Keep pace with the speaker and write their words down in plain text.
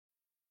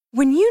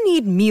When you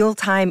need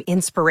mealtime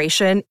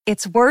inspiration,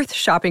 it's worth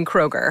shopping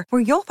Kroger,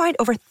 where you'll find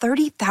over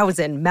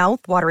 30,000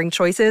 mouth-watering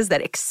choices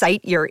that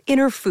excite your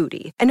inner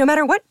foodie. And no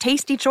matter what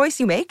tasty choice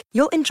you make,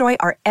 you'll enjoy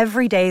our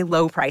everyday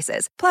low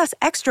prices, plus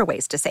extra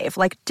ways to save,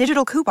 like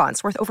digital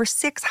coupons worth over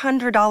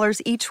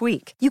 $600 each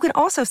week. You can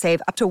also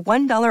save up to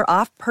 $1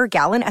 off per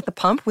gallon at the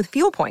pump with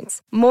fuel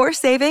points. More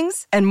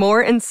savings and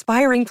more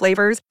inspiring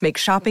flavors make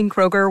shopping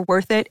Kroger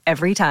worth it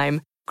every time.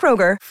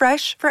 Kroger,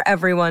 fresh for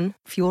everyone.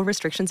 Fuel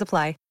restrictions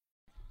apply.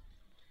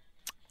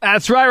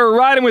 That's right, we're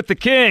riding with the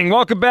king.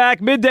 Welcome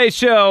back, Midday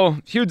Show.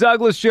 Hugh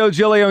Douglas, Joe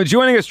Giglio,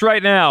 joining us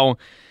right now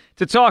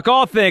to talk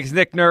all things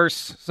Nick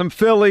Nurse, some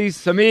Phillies,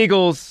 some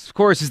Eagles, of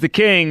course, is the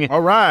king.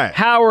 All right.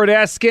 Howard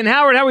Eskin.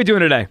 Howard, how are we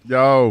doing today?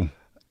 Yo.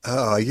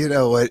 Oh, you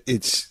know what?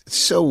 It's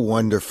so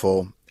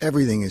wonderful.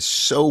 Everything is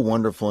so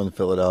wonderful in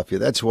Philadelphia.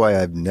 That's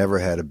why I've never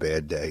had a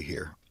bad day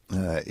here.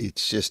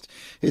 It's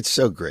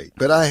so great.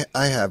 But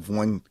I have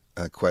one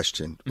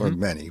question, or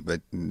many,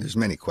 but there's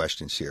many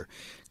questions here.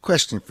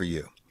 Question for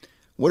you.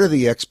 What are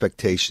the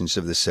expectations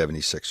of the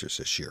 76ers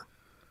this year?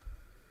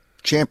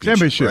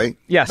 Championship, right?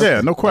 Yes. Yeah,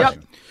 no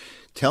question. Yep.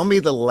 Tell me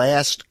the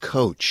last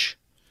coach,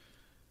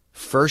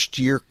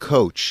 first-year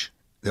coach,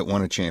 that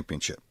won a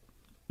championship.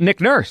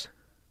 Nick Nurse.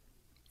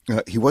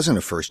 He wasn't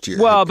a first-year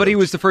Well, head but he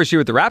coach. was the first year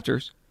with the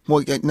Raptors.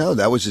 Well, no,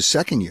 that was his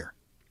second year.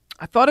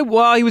 I thought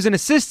he was an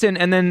assistant,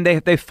 and then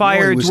they No,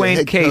 fired he was the Dwayne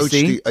head coach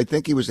Casey. I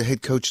think he was the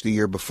head coach the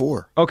year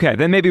before. Okay,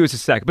 then maybe it was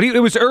his second, but it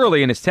was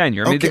early in his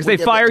tenure. I mean, Okay, because they well,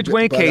 yeah, fired but-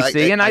 Dwayne but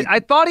Casey, and I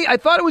thought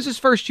it was his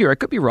first year. I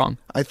could be wrong.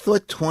 I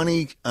thought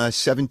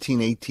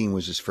 2017-18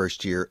 was his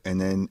first year,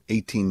 and then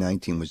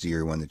 18-19 was the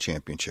year he won the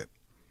championship.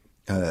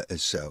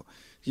 So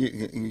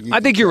you I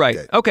think you're right.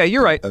 that. Okay,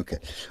 you're right. Okay,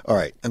 all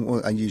right.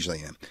 Well, I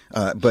usually am,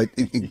 but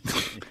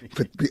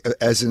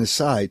as an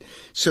aside,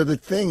 so the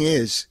thing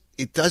is,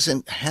 it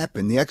doesn't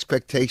happen. The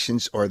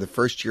expectations are the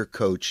first-year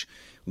coach,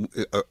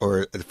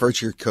 or the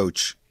first-year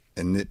coach,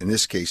 and in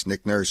this case,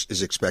 Nick Nurse,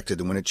 is expected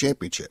to win a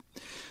championship.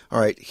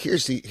 All right,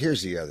 here's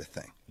the other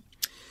thing.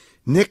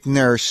 Nick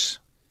Nurse,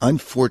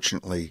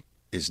 unfortunately,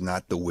 is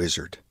not the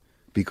wizard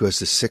because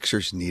the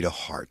Sixers need a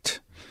heart.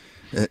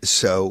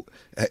 So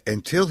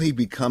until he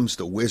becomes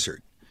the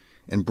wizard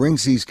and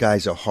brings these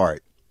guys a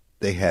heart,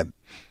 they have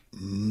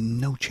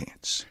no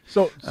chance.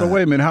 So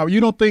wait a minute, Howard. You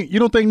don't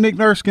think Nick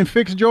Nurse can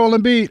fix Joel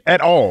Embiid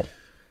at all?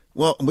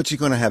 Well, what's he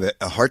going to have,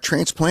 a heart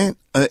transplant?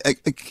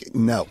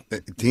 No.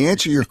 To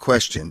answer your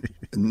question,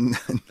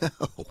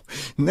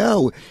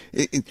 no.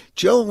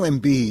 Joel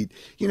Embiid,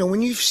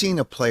 when you've seen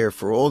a player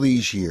for all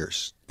these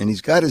years, and he's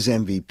got his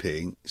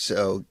MVP,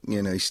 so,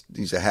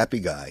 he's a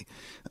happy guy.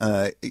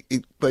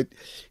 But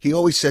he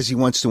always says he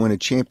wants to win a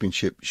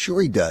championship.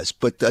 Sure he does,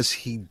 but does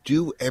he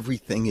do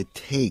everything it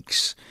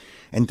takes?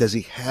 And does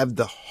he have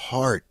the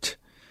heart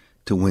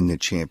to win the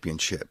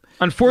championship?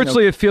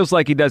 Unfortunately, it feels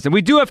like he doesn't.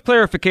 We do have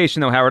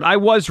clarification, though, Howard. I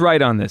was right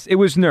on this. It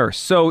was Nurse.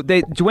 So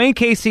Dwayne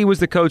Casey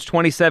was the coach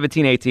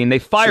 2017-18. They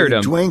fired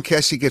him. Dwayne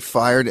Casey get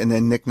fired, and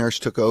then Nick Nurse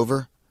took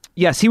over?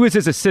 Yes, he was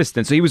his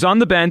assistant. So he was on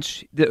the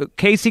bench.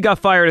 Casey got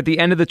fired at the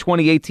end of the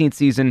 2018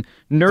 season.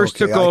 Nurse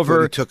took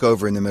over. He took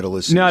over in the middle of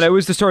the season. No, that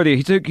was the start of the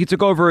year. He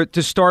took over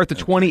to start the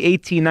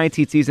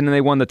 2018-19 season, and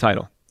they won the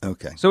title.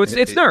 Okay. So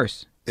it's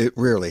Nurse. It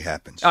rarely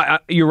happens.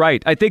 You're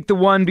right. I think the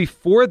one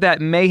before that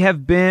may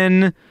have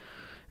been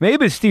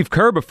Steve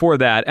Kerr before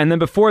that. And then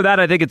before that,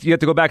 I think you have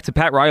to go back to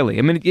Pat Riley.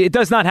 I mean, it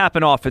does not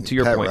happen often, to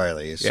your Pat point. Pat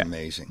Riley is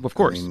amazing. Of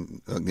course.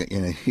 I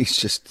mean, he's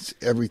just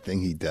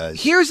everything he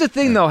does. Here's the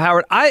thing, though,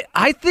 Howard.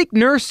 I think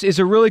Nurse is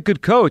a really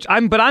good coach.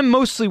 But I'm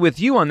mostly with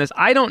you on this.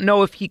 I don't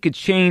know if he could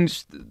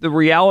change the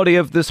reality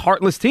of this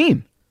heartless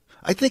team.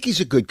 I think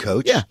he's a good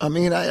coach. Yeah. I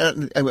mean,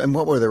 and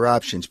what were their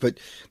options? But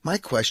my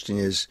question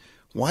is,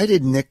 why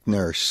did Nick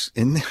Nurse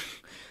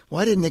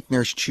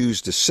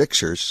choose the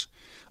Sixers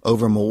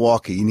over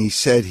Milwaukee? And he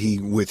said he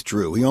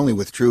withdrew. He only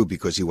withdrew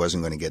because he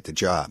wasn't going to get the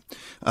job.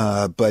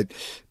 But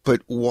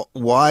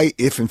why,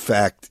 if in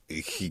fact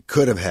he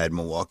could have had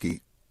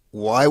Milwaukee,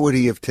 why would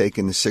he have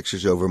taken the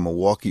Sixers over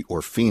Milwaukee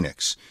or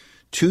Phoenix?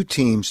 Two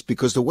teams,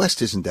 because the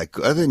West isn't that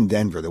good. Other than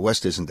Denver, the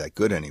West isn't that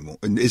good anymore.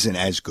 Isn't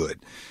as good.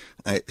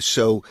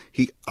 So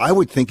I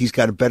would think he's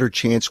got a better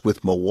chance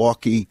with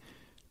Milwaukee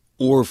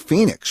or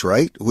Phoenix,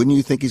 right? Wouldn't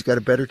you think he's got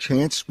a better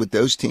chance with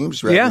those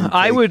teams? Yeah,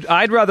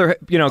 I'd rather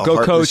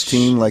go coach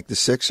team like the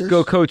Sixers.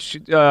 Go coach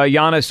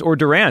Giannis or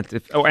Durant,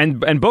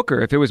 and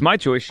Booker. If it was my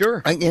choice,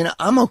 sure.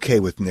 I'm okay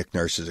with Nick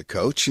Nurse as a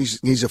coach.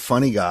 He's a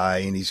funny guy,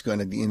 and he's going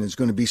to there's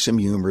going to be some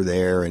humor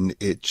there, and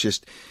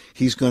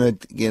he's going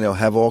to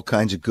have all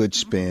kinds of good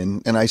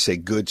spin, and I say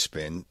good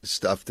spin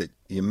stuff that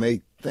you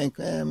may think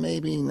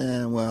maybe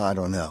well, I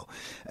don't know,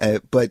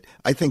 but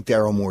I think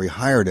Daryl Morey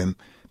hired him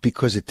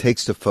because it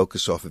takes the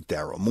focus off of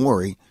Daryl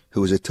Morey,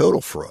 who is a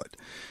total fraud.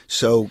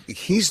 So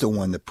he's the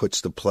one that puts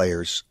the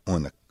players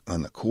on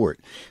the court.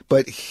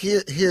 But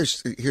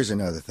here's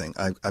another thing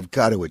I've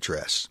got to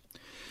address.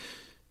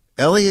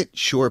 Elliot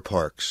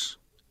Shore-Parks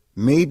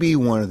may be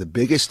one of the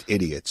biggest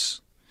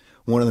idiots,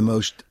 he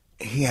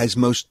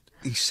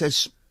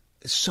says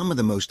some of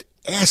the most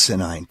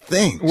asinine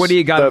things. What do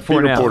you got That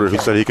for Peter now? Porter who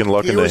said he can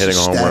luck into Here's hitting a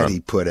home stat run. he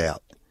put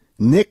out.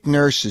 Nick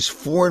Nurse is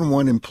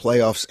 4-1 in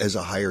playoffs as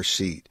a higher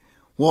seed.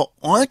 Well,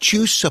 aren't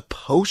you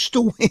supposed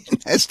to win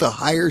as the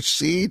higher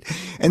seed?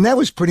 And that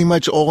was pretty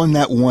much all in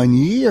that 1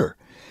 year.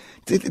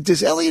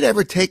 Does Elliott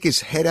ever take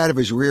his head out of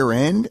his rear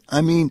end?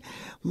 I mean,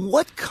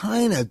 what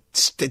kind of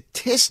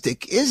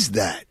statistic is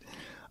that?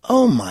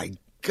 Oh, my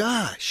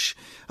gosh.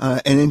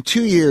 And in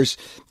 2 years,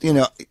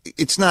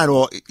 it's not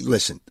all –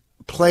 listen,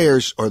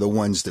 players are the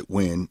ones that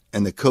win,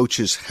 and the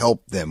coaches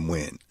help them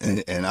win.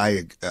 And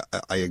I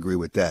agree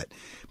with that.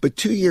 But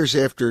 2 years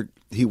after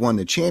he won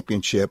the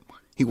championship,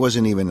 he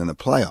wasn't even in the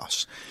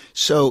playoffs.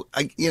 So,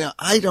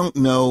 I don't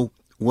know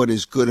what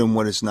is good and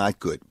what is not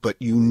good, but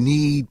you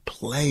need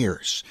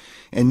players.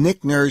 And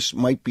Nick Nurse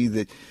might be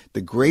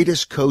the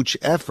greatest coach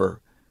ever,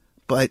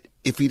 but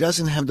if he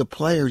doesn't have the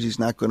players, he's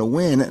not going to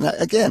win. And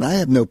again, I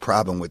have no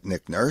problem with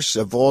Nick Nurse.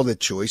 Of all the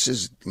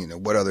choices,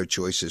 what other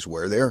choices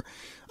were there?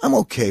 I'm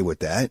okay with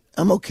that.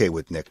 I'm okay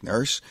with Nick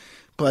Nurse.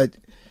 But,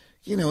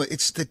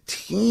 it's the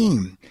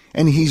team.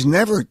 And he's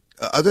never,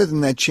 other than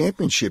that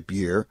championship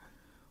year,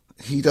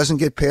 he doesn't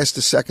get past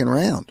the second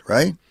round,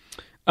 right?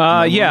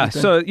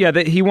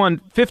 He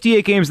won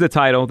 58 games of the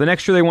title. The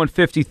next year they won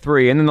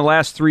 53, and then the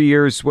last 3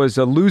 years was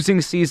a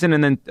losing season,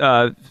 and then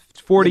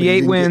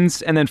 48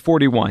 wins, and then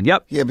 41.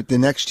 Yep. Yeah, but the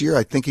next year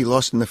I think he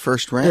lost in the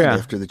first round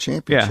after the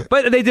championship. Yeah,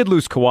 but they did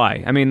lose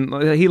Kawhi. I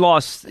mean, he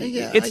lost.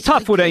 It's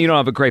tough when you don't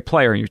have a great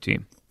player on your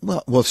team.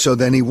 Well, so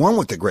then he won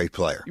with the great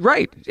player.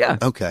 Right, yeah.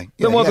 Okay.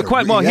 Yeah,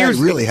 he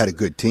really had a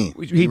good team.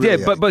 He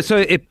did, but so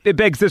it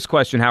begs this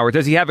question, Howard.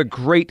 Does he have a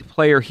great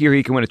player here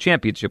he can win a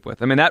championship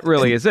with? I mean, that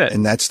really is it.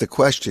 And that's the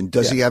question.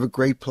 Does he have a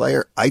great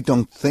player? I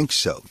don't think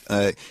so.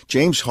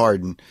 James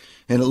Harden,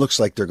 and it looks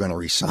like they're going to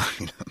re-sign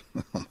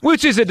him.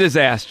 Which is a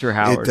disaster,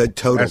 Howard. It's a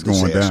total That's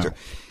going disaster.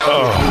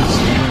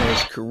 down.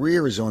 His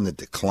career is on the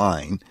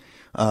decline.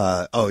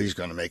 He's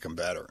going to make him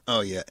better.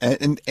 Oh, yeah.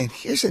 And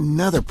here's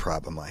another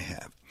problem I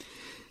have.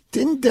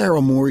 Didn't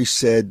Daryl Morey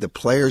said the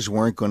players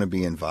weren't going to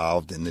be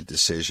involved in the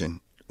decision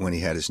when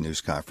he had his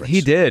news conference?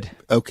 He did.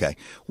 Okay.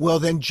 Well,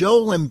 then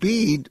Joel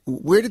Embiid,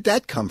 where did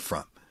that come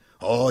from?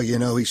 Oh,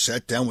 he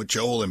sat down with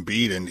Joel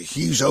Embiid and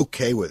he's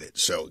okay with it.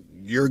 So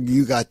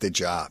you got the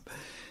job.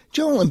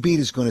 Joel Embiid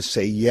is going to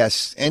say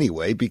yes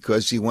anyway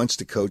because he wants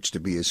the coach to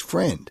be his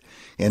friend.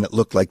 And it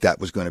looked like that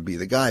was going to be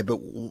the guy. But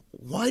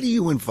why do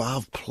you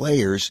involve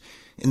players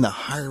in the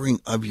hiring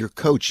of your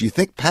coach? You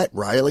think Pat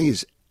Riley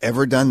has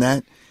ever done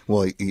that?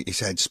 Well,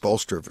 he's had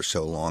Spoelstra for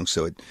so long,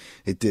 so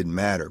it didn't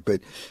matter.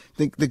 But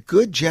the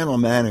good general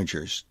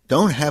managers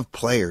don't have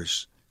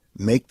players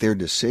make their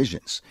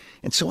decisions.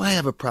 And so I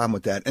have a problem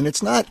with that. And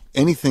it's not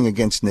anything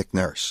against Nick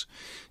Nurse.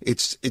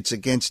 It's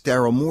against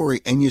Daryl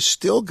Morey. And you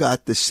still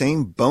got the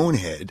same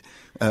bonehead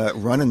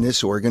running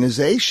this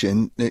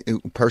organization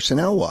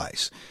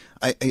personnel-wise.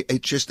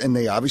 And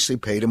they obviously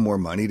paid him more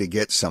money to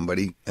get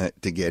somebody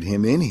to get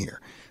him in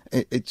here.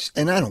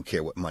 And I don't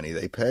care what money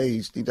they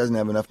pay. He doesn't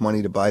have enough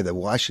money to buy the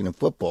Washington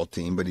football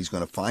team, but he's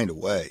going to find a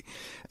way.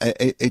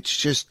 It's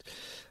just,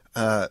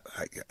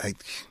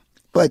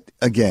 but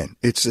again,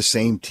 it's the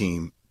same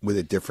team with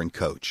a different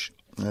coach.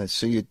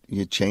 So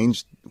you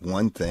change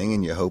one thing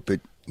and you hope it,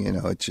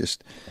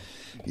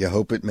 you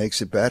hope it makes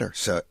it better.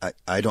 So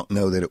I don't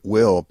know that it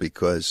will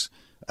because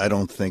I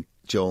don't think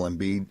Joel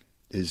Embiid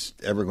is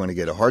ever going to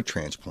get a heart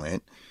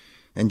transplant.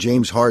 And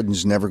James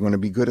Harden's never going to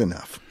be good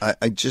enough.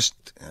 I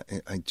just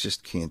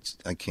can't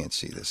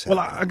see this happening. Well,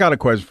 I got a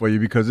question for you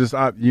because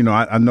I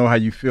know how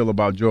you feel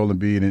about Joel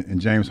Embiid and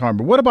James Harden.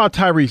 But what about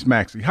Tyrese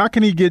Maxey? How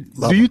can he get?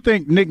 Do you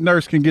think Nick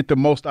Nurse can get the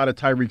most out of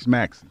Tyrese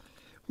Maxey?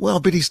 Well,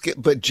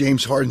 but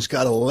James Harden's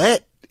got to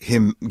let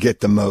him get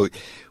the most.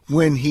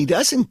 When he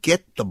doesn't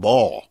get the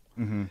ball,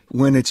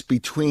 when it's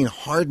between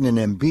Harden and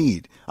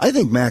Embiid, I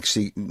think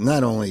Maxey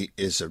not only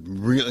is a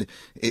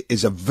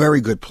very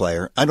good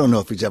player. I don't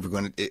know if he's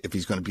going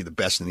to be the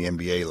best in the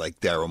NBA like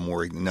Daryl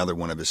Morey, another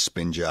one of his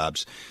spin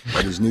jobs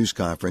at his news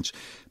conference.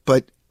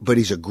 But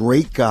he's a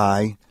great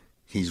guy.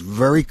 He's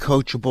very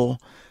coachable.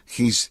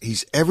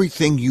 He's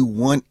everything you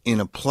want in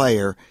a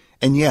player.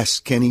 And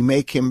yes, can he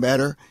make him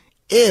better?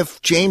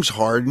 If James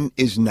Harden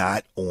is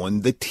not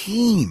on the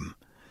team,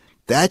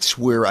 that's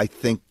where I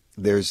think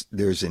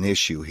there's an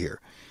issue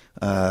here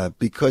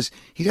because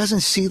he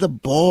doesn't see the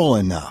ball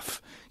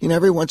enough.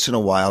 Every once in a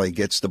while he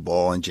gets the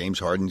ball and James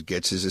Harden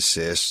gets his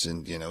assists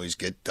and, he's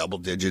get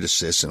double-digit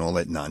assists and all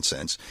that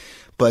nonsense.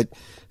 But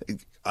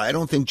I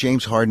don't think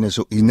James Harden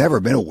he's never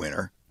been a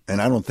winner,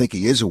 and I don't think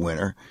he is a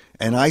winner.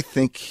 And I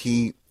think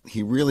he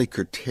really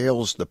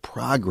curtails the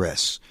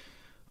progress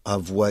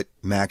of what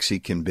Maxey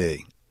can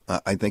be.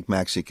 I think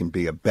Maxey can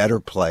be a better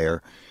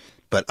player,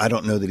 but I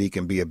don't know that he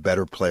can be a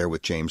better player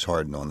with James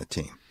Harden on the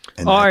team.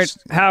 And all right,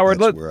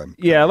 Howard.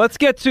 Let's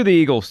get to the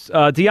Eagles.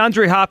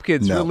 DeAndre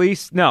Hopkins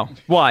released. No,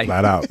 why?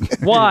 Flat out.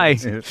 Why?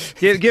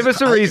 Give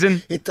us a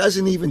reason. It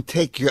doesn't even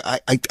take your. I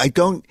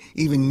don't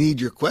even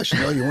need your question.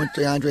 Oh, you want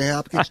DeAndre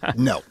Hopkins?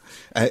 No.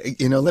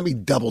 Let me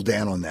double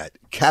down on that.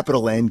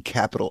 Capital N,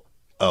 capital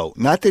O.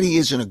 Not that he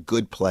isn't a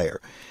good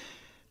player.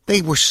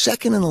 They were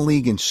second in the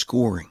league in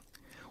scoring.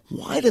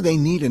 Why do they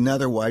need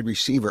another wide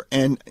receiver?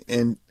 And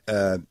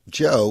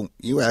Joe,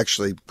 you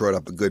actually brought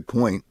up a good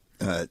point.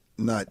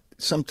 Not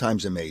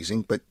sometimes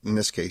amazing, but in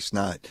this case,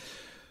 not.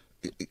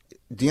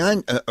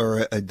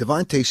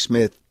 Devontae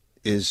Smith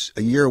is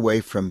a year away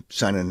from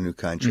signing a new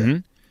contract. Mm-hmm.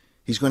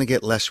 He's going to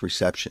get less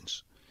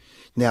receptions.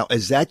 Now,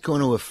 is that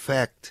going to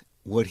affect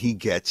what he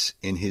gets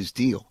in his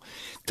deal?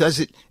 Does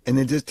it? And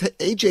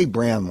A.J.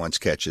 Brown wants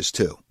catches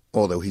too,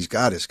 although he's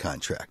got his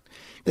contract.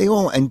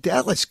 And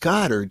Dallas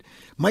Goedert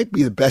might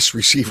be the best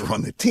receiver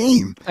on the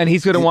team. And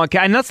he's going to want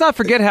catch. And let's not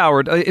forget,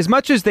 Howard, as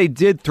much as they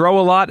did throw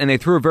a lot and they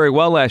threw very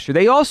well last year,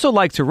 they also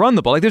like to run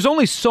the ball. Like, there's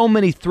only so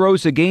many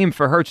throws a game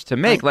for Hurts to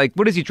make. Like,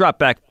 what does he drop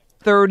back?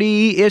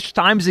 30-ish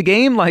times a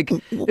game? Like,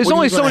 there's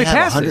only so many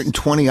passes.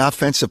 120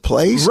 offensive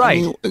plays?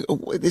 Right. I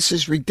mean, this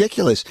is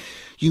ridiculous.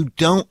 You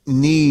don't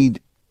need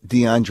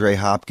DeAndre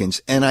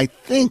Hopkins. And I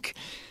think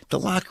the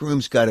locker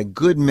room's got a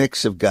good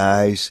mix of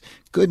guys,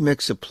 good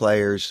mix of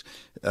players.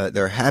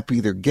 They're happy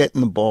they're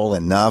getting the ball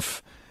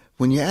enough.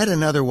 When you add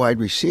another wide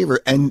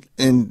receiver, and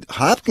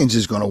Hopkins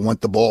is going to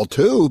want the ball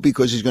too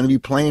because he's going to be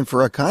playing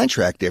for a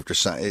contract after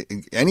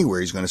anywhere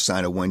he's going to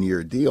sign a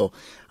 1-year deal.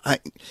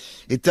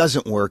 It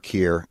doesn't work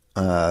here.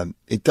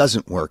 It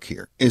doesn't work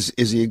here. Is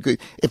he a good?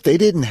 If they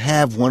didn't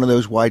have one of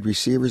those wide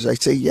receivers,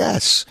 I'd say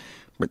yes,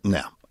 but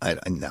no,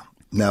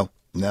 no,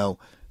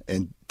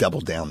 and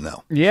double down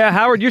no. Yeah,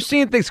 Howard, you're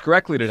seeing things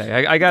correctly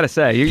today. I got to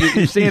say,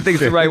 you're seeing things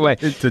the right way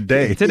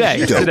today.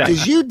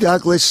 Is you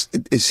Douglas?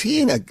 Is he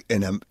in a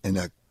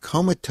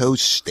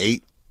comatose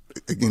state?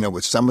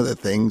 With some of the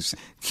things.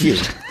 Q,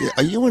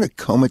 are you in a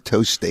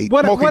comatose state?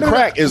 Smoking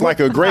crack is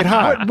like a great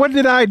high. What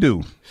did I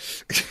do?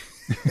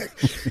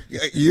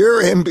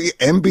 Your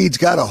Embiid's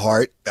got a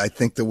heart. I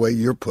think the way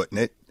you're putting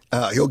it,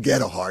 he'll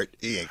get a heart.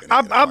 He ain't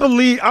gonna get a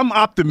heart. I'm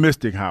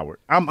optimistic, Howard.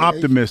 I'm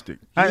optimistic.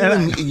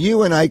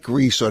 You and Ike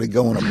Reese ought to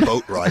go on a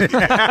boat ride.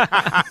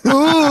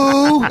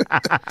 Ooh.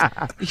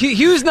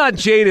 Hugh's not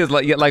jaded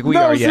like we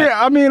are yet.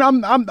 Yeah, I mean,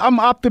 I'm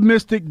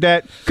optimistic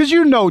that because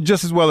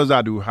just as well as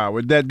I do,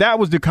 Howard, that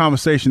was the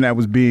conversation that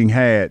was being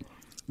had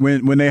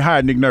when they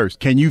hired Nick Nurse.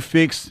 Can you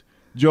fix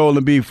Joel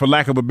Embiid? For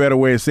lack of a better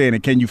way of saying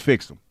it, can you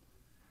fix him?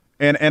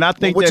 And I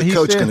think what's the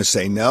coach going to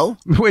say? No.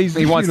 Well,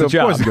 he wants the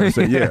job. Of course he's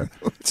going to say yeah.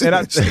 What's he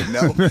going to say?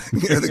 No.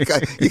 The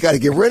guy, you got to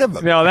get rid of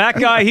him. No, that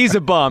guy, he's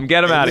a bum.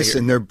 Get him out of here.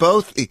 Listen, they're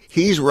both.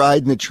 He's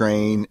riding the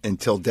train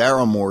until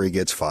Daryl Morey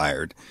gets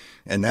fired,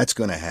 and that's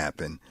going to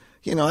happen.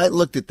 I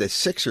looked at the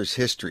Sixers'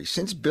 history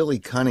since Billy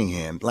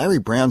Cunningham. Larry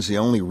Brown's the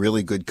only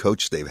really good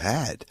coach they've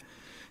had.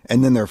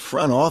 And then their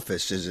front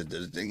office is,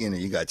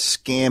 you got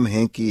Scam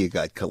Hinkie, you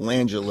got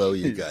Colangelo,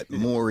 you got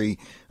Morey.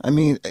 I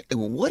mean,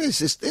 what is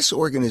this? This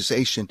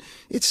organization,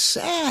 it's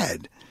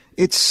sad.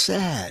 It's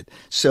sad.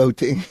 So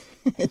to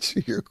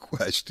answer your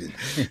question,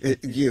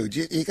 you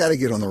got to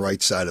get on the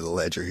right side of the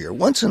ledger here.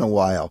 Once in a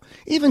while,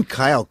 even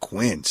Kyle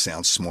Quinn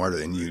sounds smarter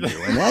than you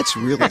do, and that's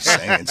really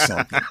saying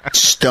something.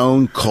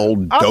 Stone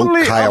cold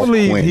dope Kyle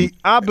Quinn.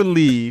 I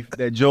believe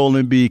that Joel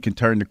Embiid can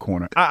turn the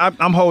corner.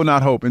 I'm holding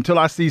out hope until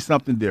I see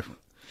something different.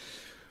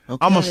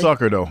 Okay. I'm a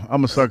sucker, though.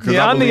 I'm a sucker.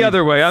 Yeah, I'm the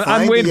other way.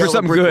 I'm waiting for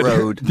something good.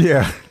 Road.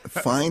 Yeah.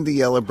 Find the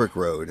yellow brick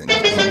road and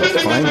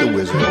find the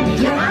wizard.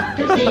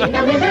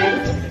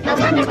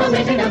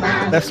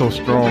 That's so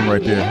strong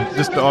right there.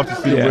 Just off to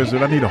see the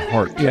wizard. I need a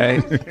heart.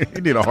 Yeah.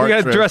 You need a heart. We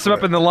got to dress him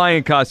up in the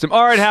lion costume.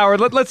 All right,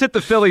 Howard, let's hit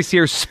the Phillies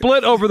here.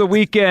 Split over the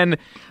weekend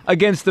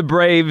against the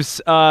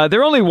Braves.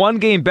 They're only one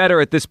game better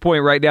at this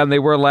point right now than they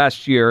were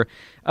last year.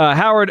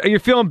 Howard, are you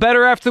feeling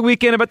better after the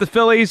weekend about the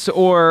Phillies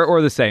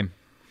or the same?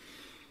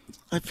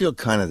 I feel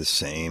kind of the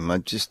same.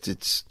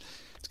 It's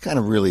kind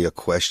of really a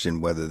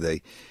question whether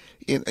they,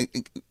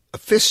 a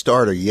fifth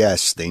starter,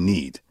 yes, they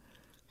need.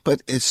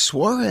 But is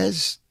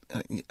Suarez,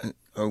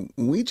 are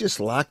we just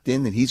locked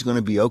in that he's going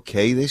to be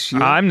okay this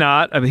year? I'm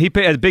not. I mean, he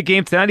had a big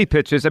game tonight. He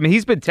pitches. I mean,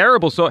 he's been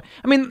terrible. So,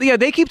 I mean, yeah,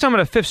 they keep talking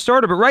about a fifth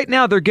starter, but right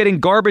now they're getting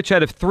garbage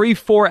out of 3,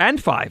 4,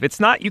 and 5. It's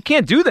not. You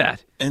can't do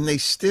that. And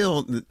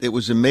it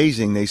was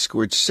amazing. They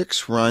scored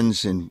 6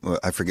 runs in,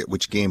 I forget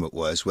which game it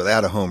was,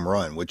 without a home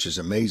run, which is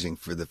amazing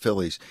for the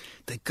Phillies.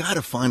 They got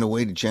to find a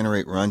way to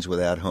generate runs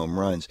without home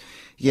runs.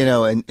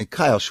 And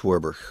Kyle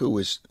Schwarber, who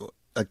was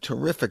a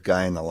terrific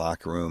guy in the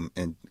locker room,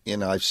 and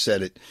I've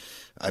said it.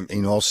 I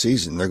mean, all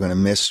season they're going to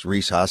miss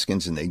Rhys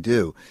Hoskins, and they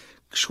do.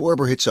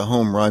 Schwarber hits a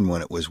home run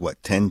when it was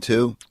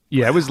 10-2.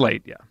 Yeah, it was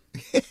late. Yeah.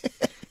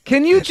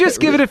 Can you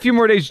just give it a few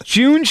more days?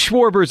 June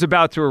Schwarber's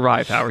about to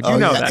arrive, Howard. You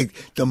know that.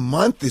 The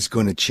month is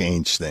going to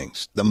change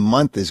things.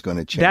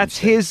 That's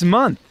his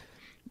month.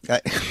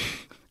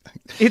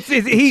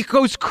 He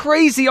goes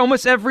crazy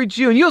almost every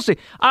June. You'll see.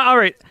 All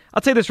right,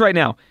 I'll tell you this right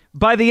now.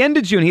 By the end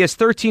of June, he has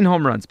 13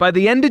 home runs. By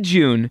the end of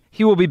June,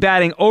 he will be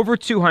batting over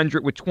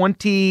 200 with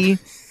 23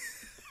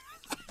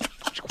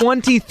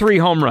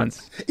 home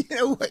runs. You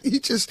know what?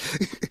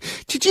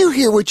 Did you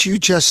hear what you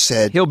just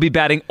said? He'll be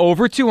batting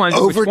over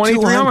 200 with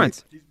 23 home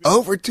runs.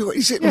 Over 200.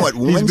 He's hitting what?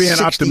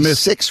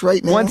 166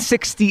 right now?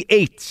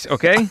 168,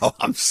 okay? Oh,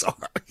 I'm sorry.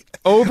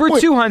 Over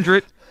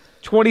 200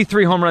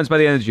 23 home runs by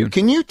the end of June.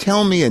 Can you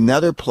tell me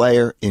another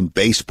player in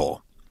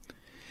baseball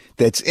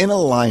that's in a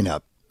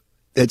lineup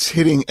that's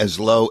hitting as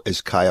low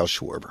as Kyle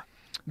Schwarber?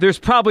 There's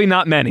probably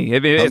not many.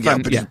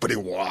 But he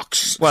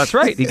walks. Well, that's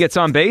right. He gets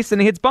on base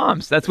and he hits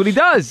bombs. That's what he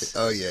does.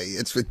 Oh, yeah.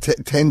 It's with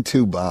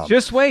 10-2 bomb.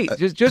 Just wait.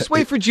 Just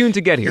wait for June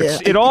to get here. Yeah,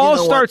 It all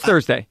starts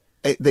Thursday.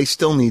 They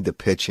still need the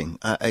pitching.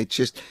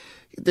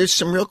 There's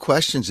some real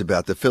questions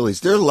about the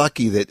Phillies. They're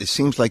lucky that it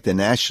seems like the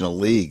National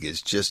League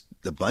is just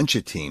a bunch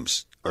of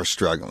teams are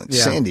struggling.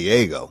 Yeah. San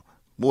Diego,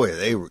 boy,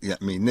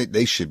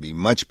 they should be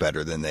much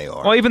better than they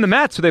are. Well, even the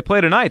Mets, who they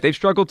play tonight, they've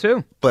struggled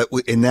too. But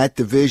in that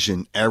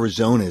division,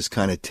 Arizona is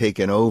kind of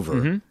taken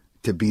over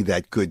to be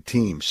that good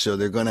team. So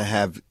they're going to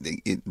have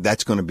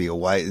that's going to be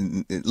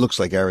it looks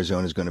like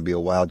Arizona is going to be a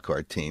wild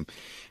card team.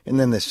 And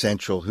then the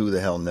Central, who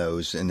the hell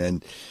knows? And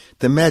then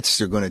the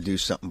Mets are going to do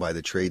something by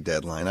the trade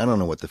deadline. I don't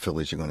know what the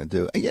Phillies are going to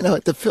do.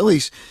 The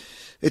Phillies,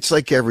 it's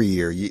like every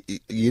year.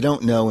 You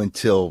don't know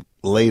until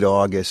late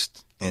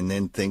August, and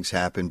then things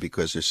happen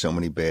because there's so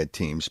many bad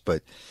teams.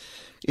 But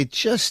it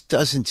just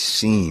doesn't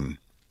seem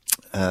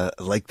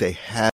like they have